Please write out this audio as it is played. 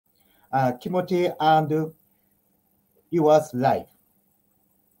Timothy and yours live.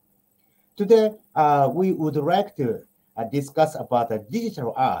 Today, we would like to discuss about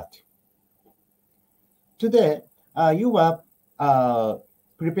digital art. Today, you have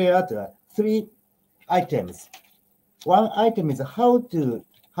prepared 3 items. One item is how to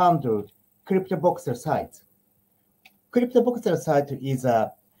handle Cryptovoxel site. Cryptovoxel site is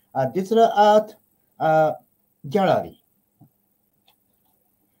a digital art gallery.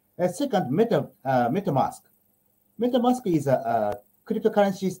 Second, Metamask. Metamask is a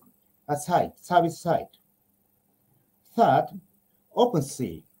cryptocurrency service site. Third,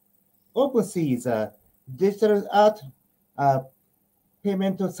 OpenSea. OpenSea is a digital art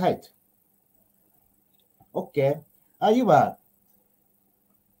payment site. Okay, are you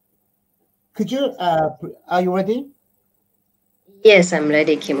ready? Yes, I'm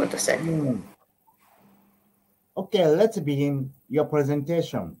ready, Kimoto-san. Okay, let's begin your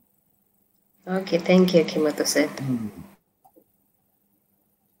presentation. Okay, thank you, Kimoto-san.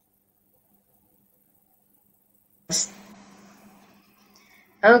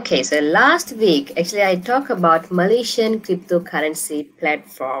 Okay, so last week, actually, I talked about Malaysian cryptocurrency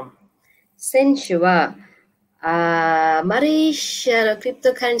platform. 先週は、マレーシアのクリプ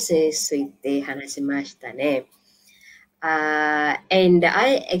トカレンシーについて話しましたね。And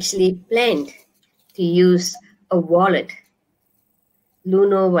I actually planned to use a wallet,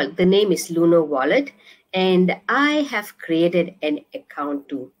 Luno Wallet. The name is Luno Wallet, and I have created an account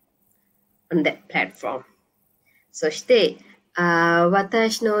too on that platform. そして、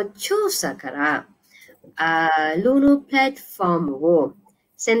私の調査から、Luno プラットフォームを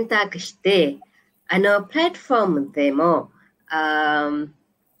選択して、プラットフォームでも、ア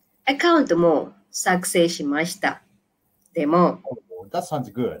カウントも作成しました。でも、That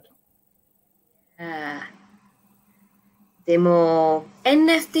sounds good. でも、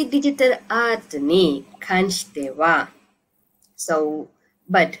NFT Digital Art に関しては、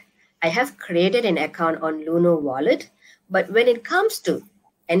but I have created an account on Luno Wallet, but when it comes to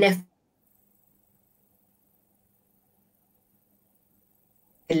NFT,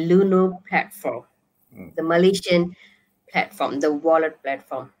 the Luno platform, the Malaysian platform, the wallet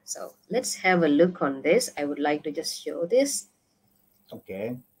platform. So let's have a look on this. I would like to just show this.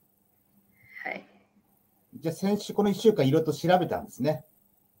 Okay. はい。じゃあ先週この1週間いろいろと調べたんですね。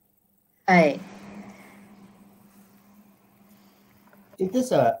はい。Is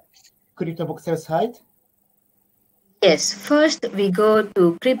this a Cryptovoxel site? Yes. First, we go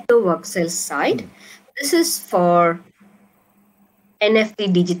to Cryptovoxel site. This is for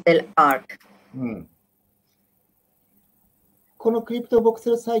NFT Digital Art. このクリプトボクセ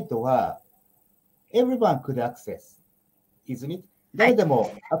ルサイトは everyone could access, isn't it? 誰で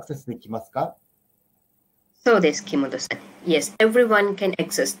もアクセスできますか？そうです、木本さん。Yes, everyone can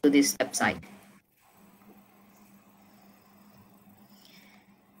access to this website.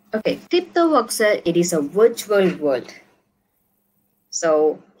 Okay, Cryptovoxel, it is a virtual world.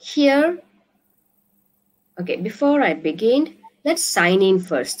 So here, okay, before I begin, let's sign in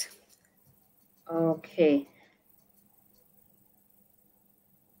first. Okay.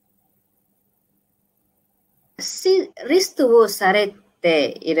 リストをされ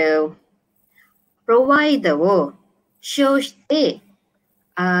ているプロバイダーを使して、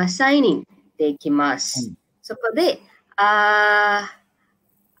サインインできます。そこで、新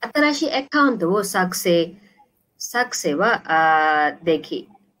しいアカウントを作成はでき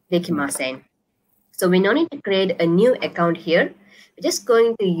ません。So we don't need to create a new account here. We're just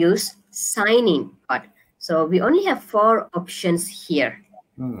going to use sign in part. So we only have 4 options here.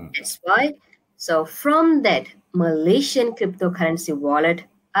 That's why. So from that Malaysian cryptocurrency wallet,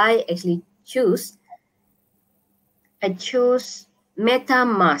 I chose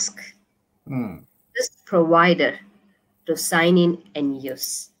Metamask, this provider to sign in and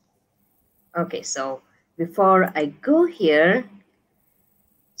use. Okay, so before I go here,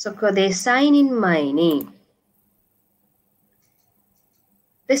 so could they sign in my name?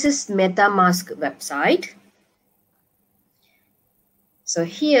 This is Metamask website. So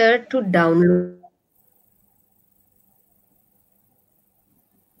here to download.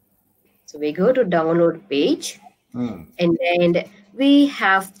 So we go to download page and then we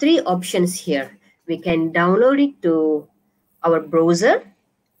have 3 options here. We can download it to our browser,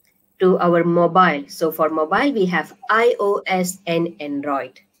 to our mobile. So for mobile, we have iOS and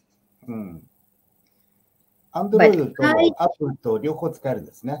Android. Android と Apple と両方使えるん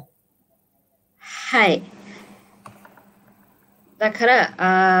ですね。はい。だか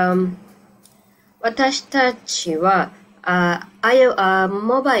ら、私たちは、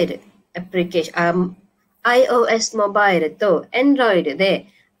モバイルアプリケーション、iOS モバイルと Android で、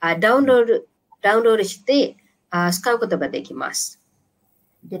ダウンロードして使うことができます。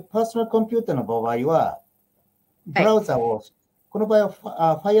で、パーソナルコンピューターの場合は、ブラウザを、この場合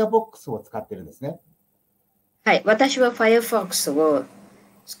はFirefox を使ってるんですね。はい、私は Firefox を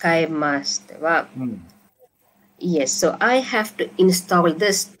使いましては、Yes, so I have to install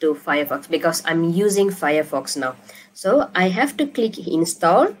this to Firefox because I'm using Firefox now. So I have to click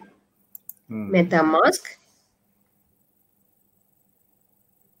install Metamask.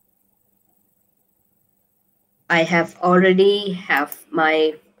 I have already have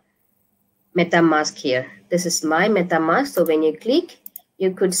my Metamask here. This is my Metamask. So when you click,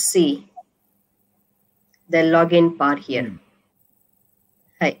 you could see the login part here.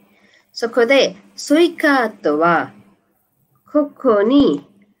 はい。そこで、スイカートは、ここに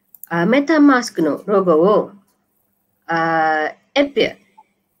メタマスクのロゴをエピア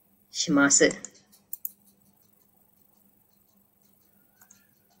します。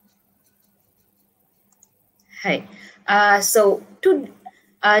はい。So to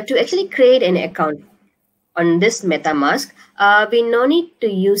actually create an account on this MetaMask, we no need to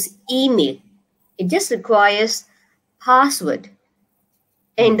use email. It just requires password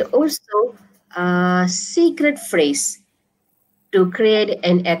and also a secret phrase to create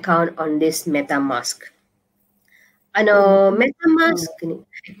an account on this MetaMask. MetaMask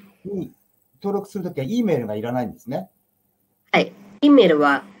に登録するときは E メールがいらないんですね。はい。E メール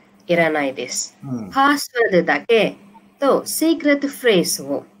はいらないです。パスワードだけとシークレットフレーズ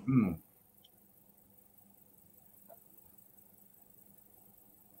を。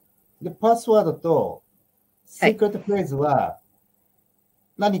で、パスワードとシークレットフレーズは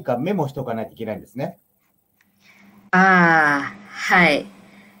何かメモしておかないといけないんですね。はい。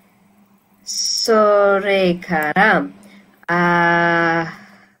それから、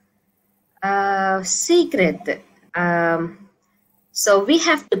secret. So we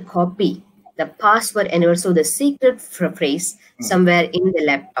have to copy the password and also the secret phrase somewhere in the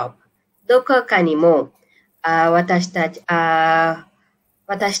laptop. どこかにも私たち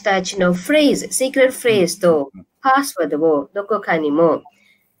のフレーズ、secret phrase とパスワードをどこかにも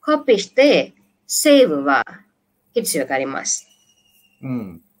コピーしてセーブは必要があります。セ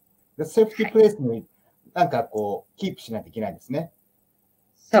ーフティープレイスになんかこうキープしないといけないんですね。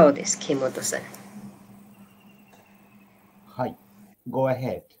そうです、木本さん。はい。Go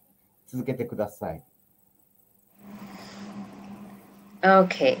ahead. 続けてください。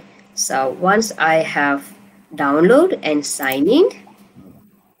Okay. So once I have download and sign in,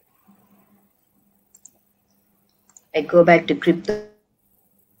 I go back to crypto.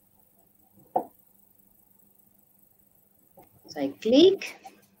 So I click.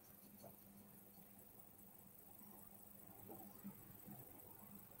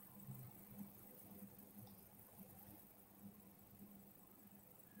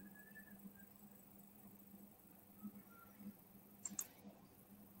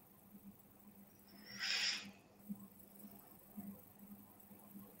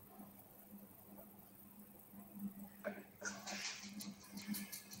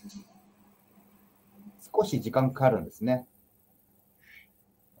少し時間かかるんですね。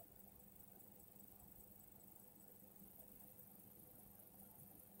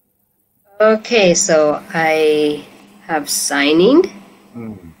Okay, so I have signed in.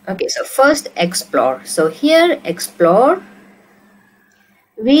 Okay, so first explore. So here, explore.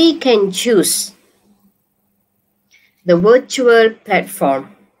 We can choose the virtual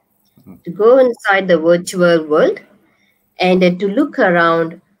platform to go inside the virtual world and to look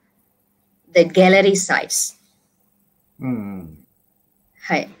around the gallery sites.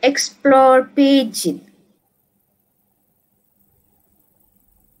 はい、Explore page。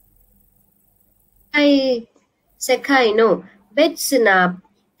世界の別な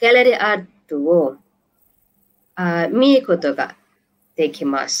ギャラリーアートを見ることができ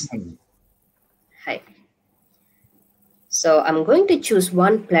ます。はい。So I'm going to choose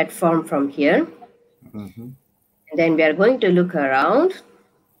one platform from here. And then we are going to look around.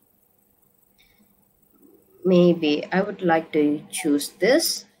 Maybe I would like to choose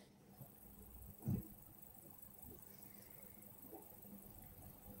this.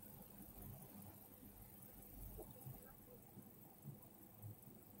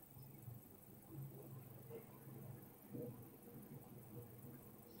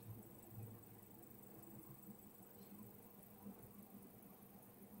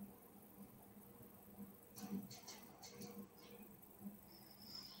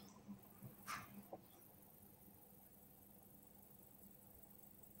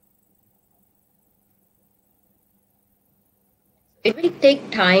 It will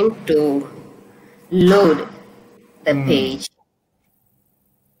take time to load the page.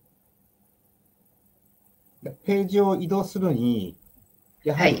 ページを移動するのに、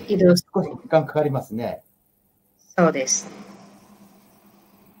やはり移動す少し時間かかりますね。そうです。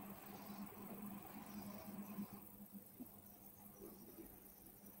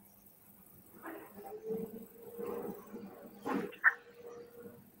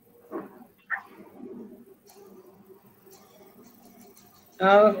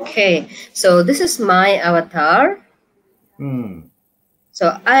Okay, so this is my avatar. うん。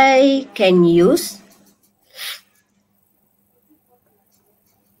 So I can use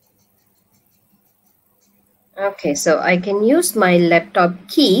Okay, so I can use my laptop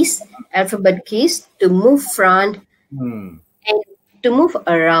keys, alphabet keys, to move front うん。 and to move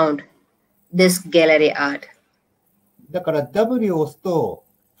around this gallery art. だから W を押すと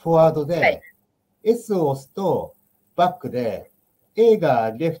フォワードはい。で、S を押すとバックで、A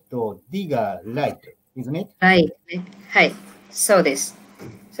がレフト、D がライト。isn't it? はい。はい。そうです。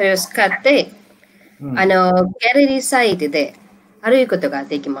それを使って、うん。ギャラリーサイトで歩くことが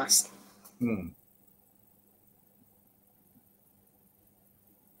できます。うん。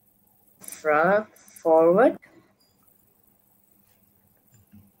Front, forward.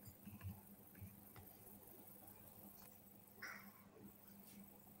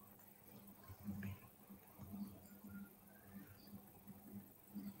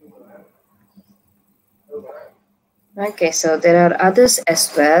 Okay, so there are others as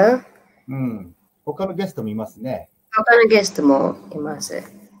well. うん。他のゲストもいますね。他のゲストもいます。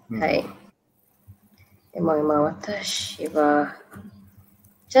うん、はい。でも今私は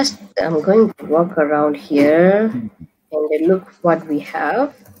just I'm going to walk around here and look what we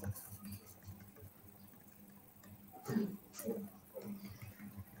have.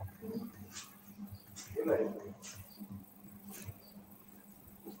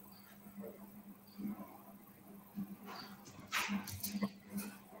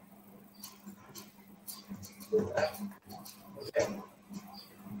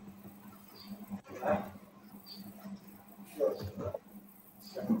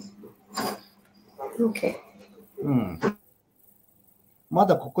 Okay. うん。ま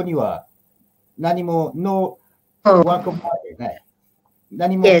だここには何も、ノー Oh, ワークバーでない。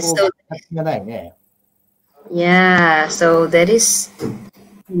何も yes. こ So う、がないね。yeah. So there is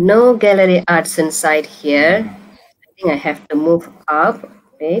no gallery arts inside here. I think I have to move up.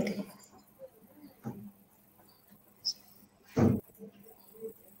 Wait.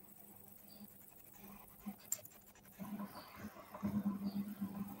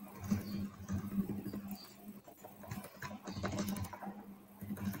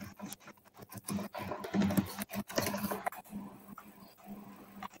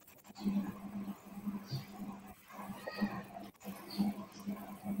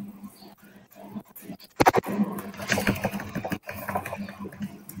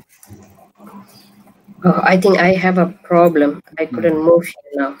 Oh, I think I have a problem. I couldn't move here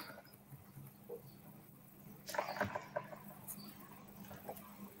now.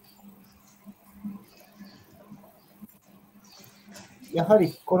 やは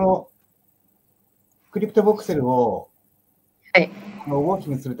りこのクリプトボクセルをはい。ウォー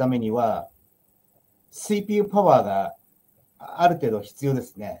キングするためには CPU パワーがある程度必要で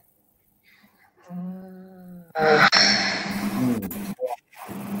すね。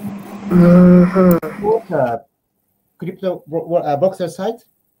What crypto boxer site?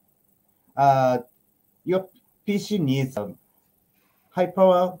 Your PC needs a high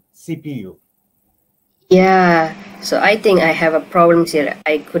power CPU. Yeah, so I think I have a problem here.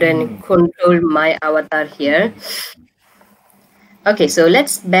 I couldn't control my avatar here. Okay, so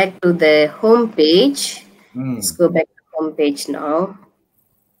let's back to the home page. Let's go back to home page now.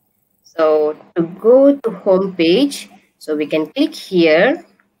 So to go to home page, so we can click here.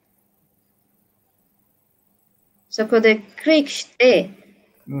 そこでクリックして、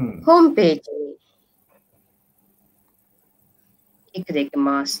ホームページにクリックでき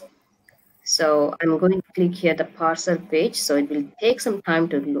ます。So I'm going to click here the parcel page. So it will take some time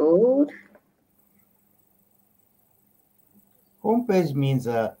to load. Homepage means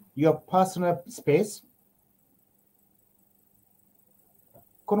your personal space.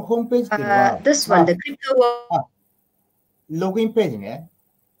 このホームページっていうのは、this one, the crypto. ログインページね。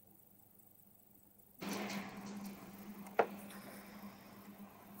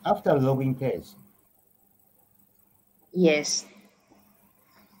After login page. Yes.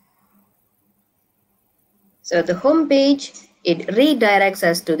 So the home page, it redirects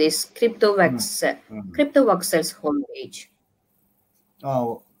us to this Cryptovoxel's home page.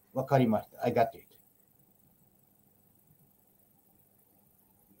 わかりました。I got it.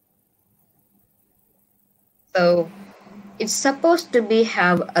 So it's supposed to be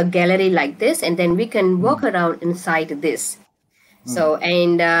have a gallery like this, and then we can walk around inside this. So,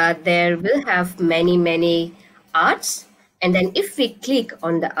 and there will have many arts. And then if we click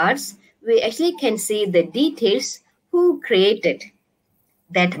on the arts, we actually can see the details who created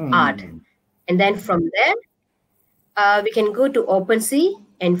that art. And then from there, we can go to OpenSea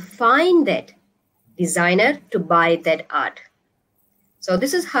and find that designer to buy that art. So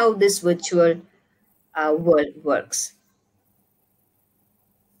this is how this virtual world works.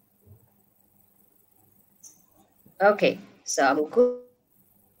 Okay, so I'm good.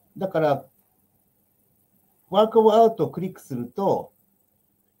 だから、ワークアウトをクリックすると、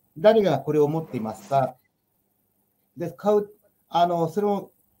誰がこれを持っていますか？で、そ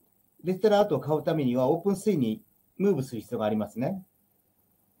のデジタルアートを買うためには、OpenSea にムーブする必要がありますね。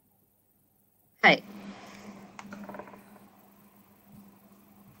はい。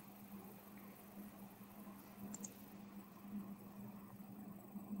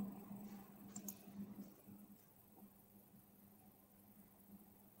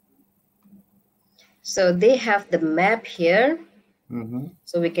So they have the map here.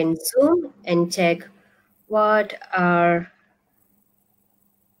 So we can zoom and check what are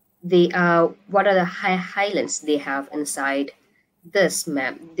the highlands they have inside this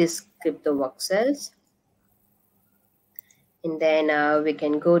map, this Cryptovoxels. And then we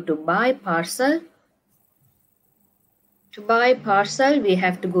can go to buy parcel. To buy parcel, we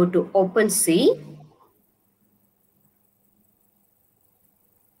have to go to OpenSea.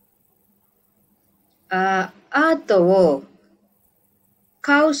 アートを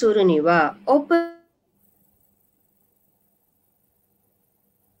買うするにはア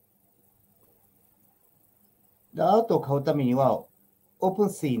ートを買うためには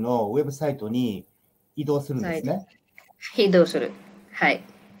OpenSea のウェブサイトに移動するんですね。移動する。はい。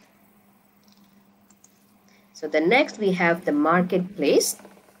So the next we have the marketplace.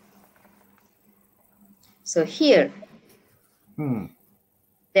 So here,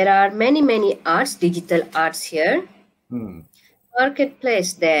 there are many arts, digital arts here.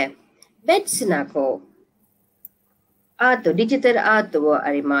 Marketplace で別なアート、デジタルアートは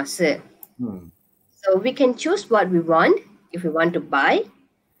あります。So we can choose what we want if we want to buy.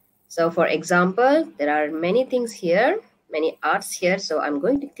 So for example, there are many things here, many arts here. So I'm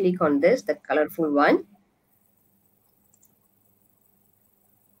going to click on this, the colorful one.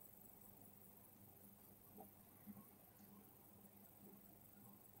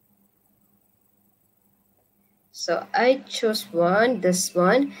 So I chose this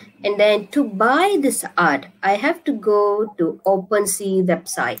one, and then to buy this art, I have to go to OpenSea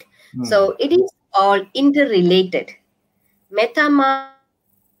website. So it is all interrelated. Metamask.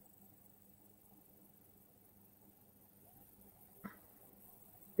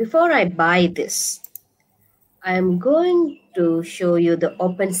 Before I buy this, I'm going to show you the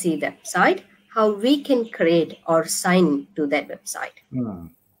OpenSea website, how we can create or sign to that website.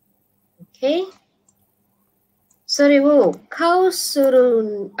 Okay. それを買うす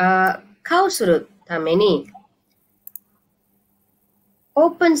るために、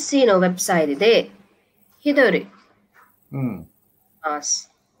OpenSea のウェブサイトで一人ま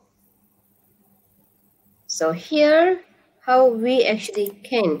す。So here, how we actually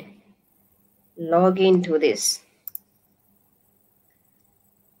can log into this.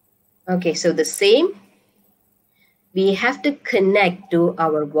 Okay, so the same. We have to connect to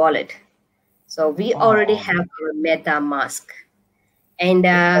our wallet. So we already have our Metamask. And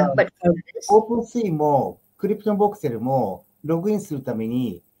but for this, OpenSea も Cryptovoxel もログインするため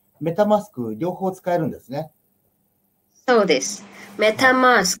に Metamask 両方使えるんですね。そうです。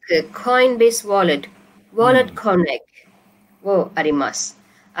Metamask、Coinbase Wallet、Wallet Connect をあります。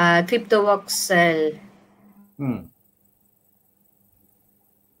Cryptovoxel。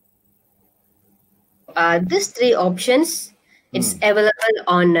These three options, it's available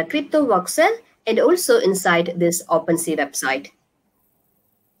on Cryptovoxel and also inside this OpenSea website.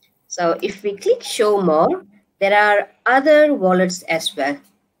 So if we click show more, there are other wallets as well.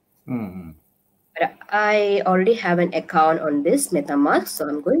 But I already have an account on this Metamask, so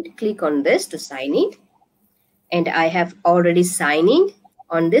I'm going to click on this to sign in. And I have already signed in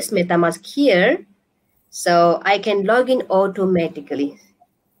on this Metamask here, so I can log in automatically.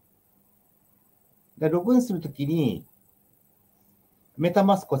 でログインするときに、メタ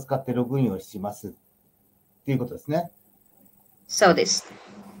マスクを使ってログインをしますっていうことですね。そうです。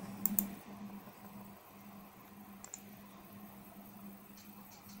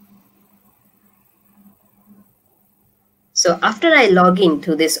So after I log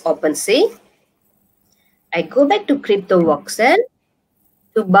into this OpenSea, I go back to Cryptovoxel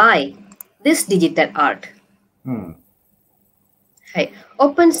to buy this digital art. はい。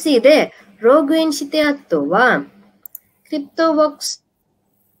OpenSea でログインしてあとは、Cryptovoxel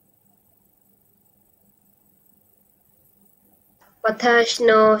私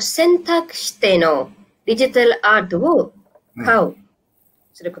の選択してのデジタルアートを買う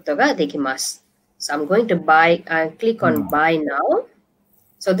することができます。So I'm going to buy and click on buy now.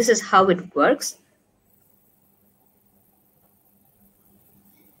 So this is how it works.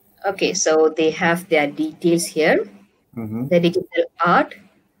 Okay, so they have their details here. The digital art,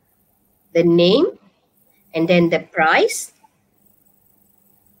 the name, and then the price.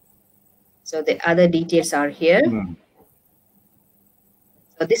 So the other details are here.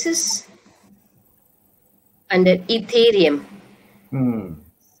 So this is under Ethereum.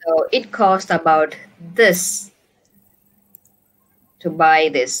 So it costs about this to buy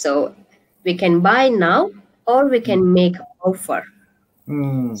this. So we can buy now or we can make offer.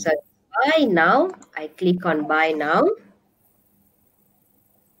 So buy now. I click on buy now.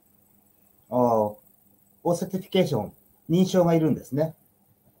 オーセンティフィケーション、認証がいるんですね。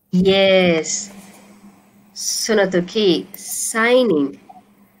Yes. その時、サイン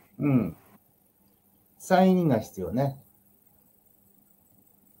イン。サインインが必要ね。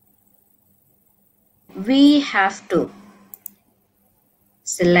We have to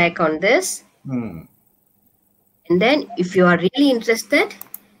select on this. And then if you are really interested,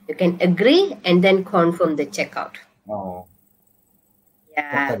 you can agree and then confirm the checkout.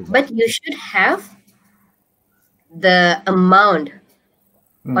 Yeah, but you should have the amount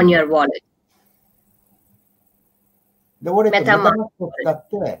on your wallet. で、ウォレット、メタマスクを使っ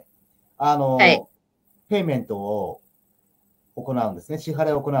て、ペイメントを行うんですね。支払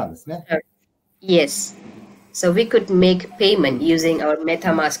いを行うんですね。Yes. So we could make payment using our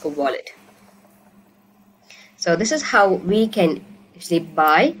Metamask wallet. So this is how we can actually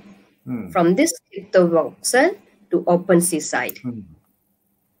buy from this Cryptovoxel to OpenSea site.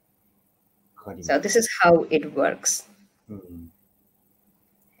 So this is how it works.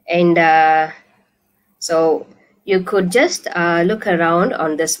 And so you could just look around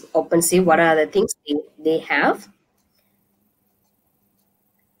on this OpenSea. What are the things they have?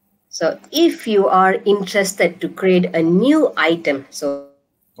 So if you are interested to create a new item, so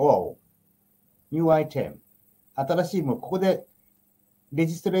new item. 新しいもの、ここでレ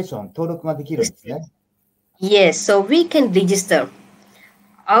ジストレーション、登録ができるんですね。Yes, so we can register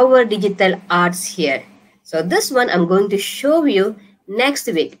our digital arts here. So this one I'm going to show you next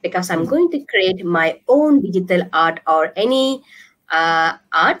week because I'm going to create my own digital art or any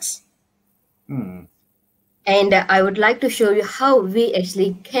arts. And I would like to show you how we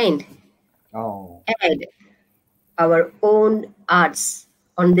actually can add our own arts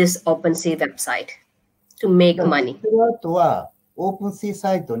on this OpenSea website to make money. あとは、OpenSea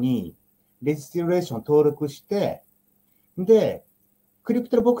サイトにレジストレーション登録して、で、クリプ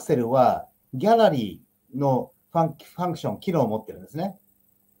トボクセルはギャラリーのファンクション、機能を持ってるんですね。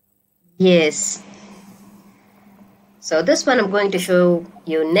Yes. So this one I'm going to show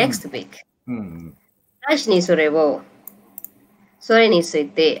you next week. 私にそれについ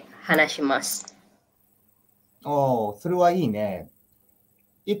て話します。それはいいね。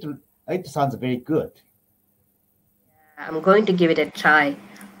It sounds very good. I'm going to give it a try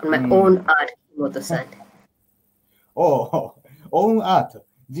on my own art, Kimoto-san. own art.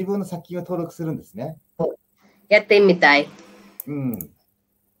 自分の作品を登録するんですね。やってみたい。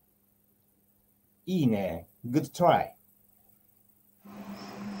いいね。Good try.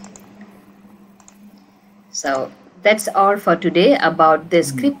 So that's all for today about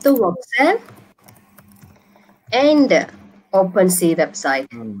this Cryptovoxel and OpenSea website.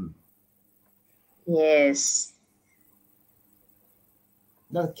 Yes.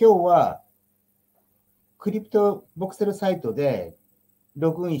 だから今日はクリプトボクセルサイトで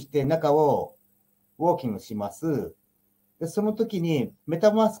ログインして中をウォーキングします。でその時にメ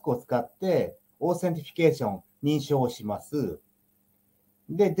タマスクを使ってオーセンティフィケーション認証をします。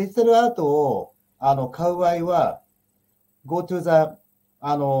で、デジタルアートを買う場合は Go to the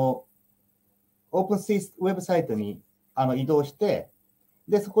OpenSea ウェブサイトに移動して、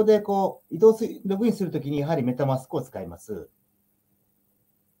で、そこでこうログインするときにやはりメタマスクを使います。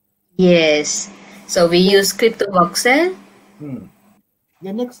Yes. So we use Cryptovoxel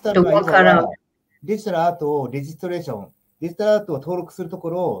で、ネクストはデジタルアートをレジストレーション、デジタルアートを登録するとこ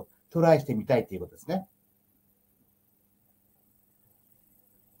ろをトライしてみたいということですね。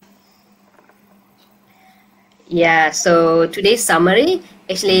Yeah, so today's summary,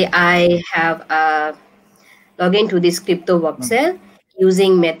 actually I have logged into this Cryptovoxel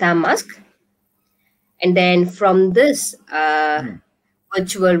using Metamask. And then from this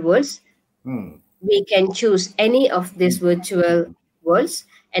virtual worlds, we can choose any of these virtual worlds,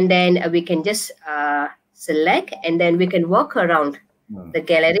 and then we can just select, and then we can walk around the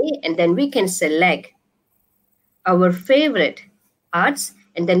gallery, and then we can select our favorite arts,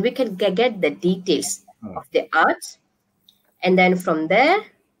 and then we can get the details of the arts, and then from there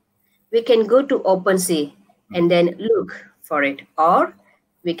we can go to OpenSea and then look for it, or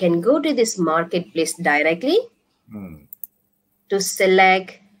we can go to this marketplace directly to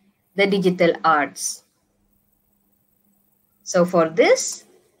select the digital arts. So for this,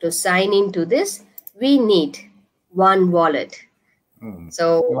 to sign into this, we need one wallet.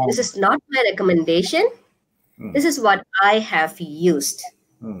 So this is not my recommendation. This is what I have used.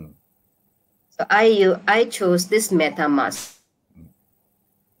 So I chose this Metamask.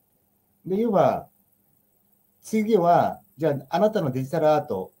 で、要は、次は、じゃあ、あなたのデジタルアー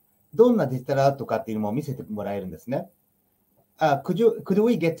ト、どんなデジタルアートかっていうのも見せてもらえるんですね。could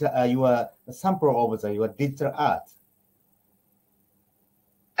we get your sample of your digital art?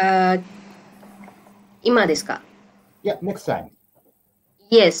 今ですか? Yeah, next time.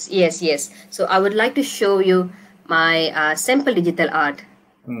 Yes. So I would like to show you my sample digital art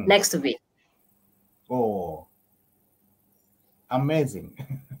next week. Oh, amazing.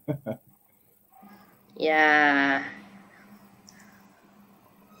 Yeah.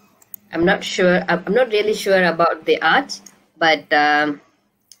 I'm not really sure about the art, but I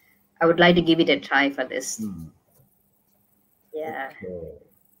would like to give it a try for this. Yeah. Okay.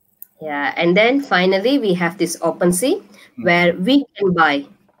 Yeah. And then finally, we have this OpenSea where we can buy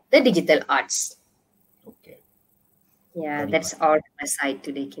the digital arts. Okay. Yeah, that's all on my side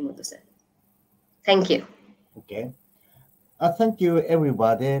today, Kimoto-san. Thank you. Okay. Thank you,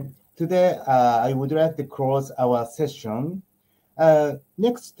 everybody. Today, I would like to close our session.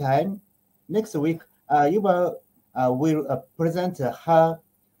 Next week, Yuba will present her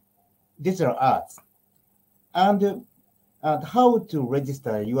digital arts and how to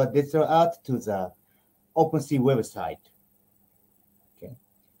register your digital art to the OpenSea website. Okay.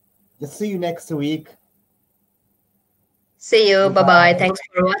 Just see you next week. See you. Bye-bye. Thanks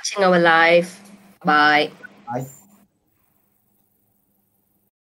for watching our live. Bye. Bye.